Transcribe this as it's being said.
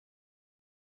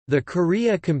The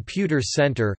Korea Computer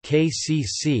Center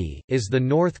 (KCC) is the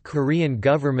North Korean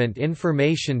government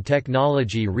information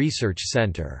technology research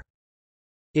center.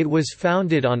 It was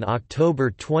founded on October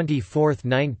 24,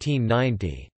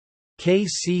 1990.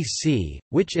 KCC,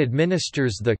 which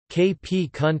administers the KP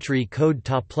country code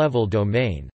top-level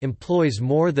domain, employs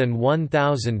more than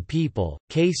 1,000 people.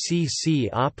 KCC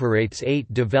operates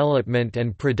 8 development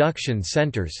and production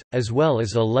centers, as well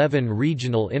as 11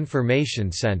 regional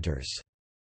information centers.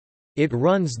 It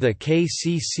runs the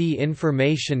KCC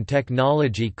Information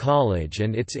Technology College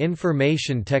and its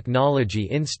Information Technology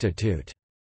Institute.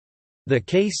 The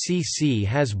KCC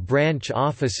has branch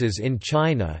offices in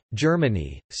China,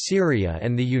 Germany, Syria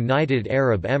and the United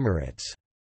Arab Emirates.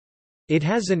 It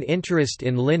has an interest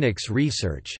in Linux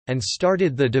research, and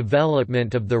started the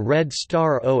development of the Red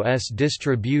Star OS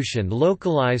distribution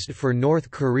localized for North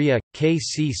Korea.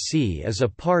 KCC is a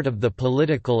part of the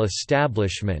political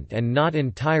establishment and not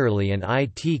entirely an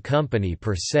IT company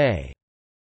per se.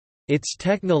 Its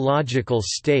technological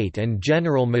state and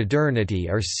general modernity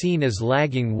are seen as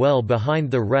lagging well behind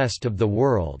the rest of the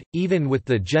world, even with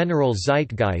the general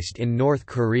zeitgeist in North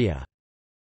Korea.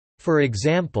 For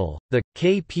example, the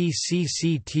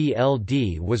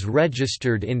KPCC-TLD was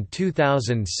registered in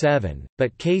 2007,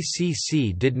 but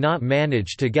KCC did not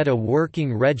manage to get a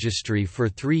working registry for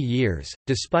 3 years,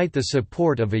 despite the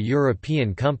support of a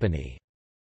European company.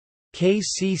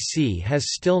 KCC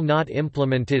has still not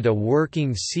implemented a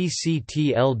working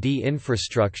CCTLD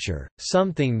infrastructure,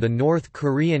 something the North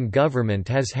Korean government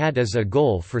has had as a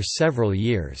goal for several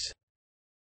years.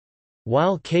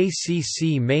 While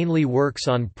KCC mainly works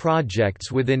on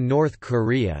projects within North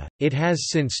Korea, it has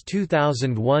since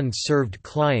 2001 served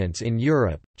clients in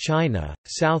Europe, China,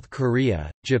 South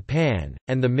Korea, Japan,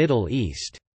 and the Middle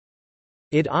East.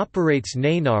 It operates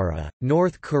Naenara,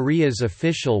 North Korea's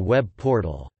official web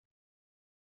portal.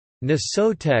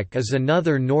 Nasotech is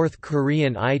another North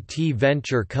Korean IT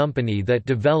venture company that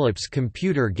develops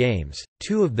computer games,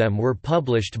 2 of them were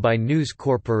published by News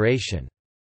Corporation.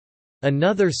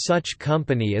 Another such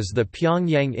company is the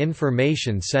Pyongyang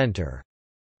Information Center.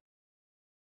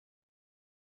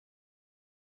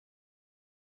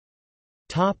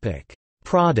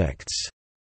 Products.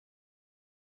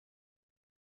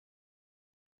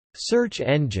 Search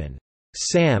engine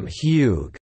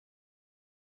Samhyug.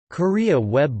 Korea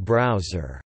web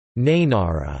browser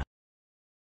Naenara.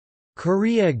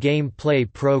 Korea gameplay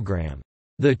program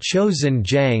The Chosen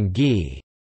Jang-gi.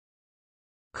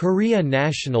 Korea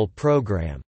National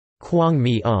Program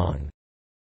Kwangmyeong.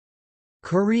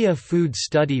 Korea Food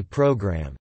Study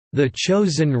Program The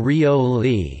Chosen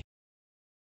Ryo-lee.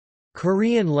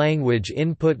 Korean Language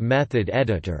Input Method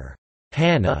Editor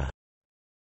Hana.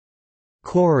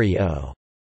 Koryo.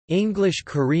 English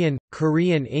Korean –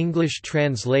 Korean English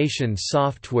translation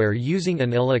software using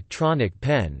an electronic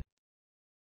pen.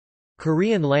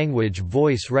 Korean language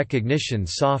voice recognition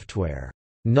software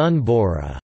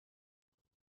Nunbora.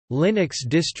 Linux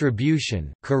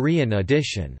distribution Korean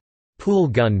edition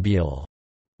Poolgunbyul.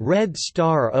 Red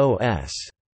Star OS.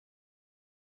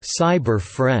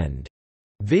 CyberFriend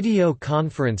video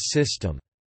conference system.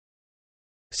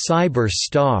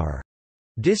 CyberStar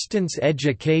distance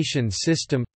education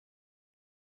system.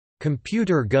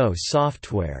 Computer Go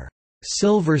software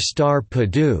Silverstar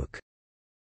Puduk.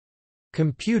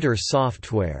 Computer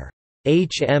software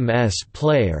HMS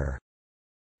Player.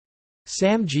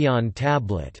 Samjeon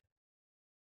tablet.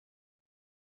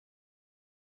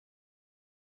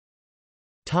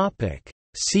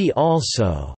 See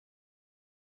also: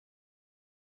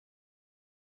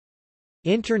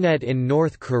 Internet in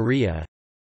North Korea,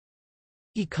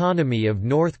 Economy of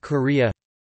North Korea,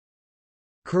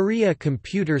 Korea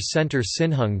Computer Center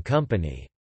Sinhung Company.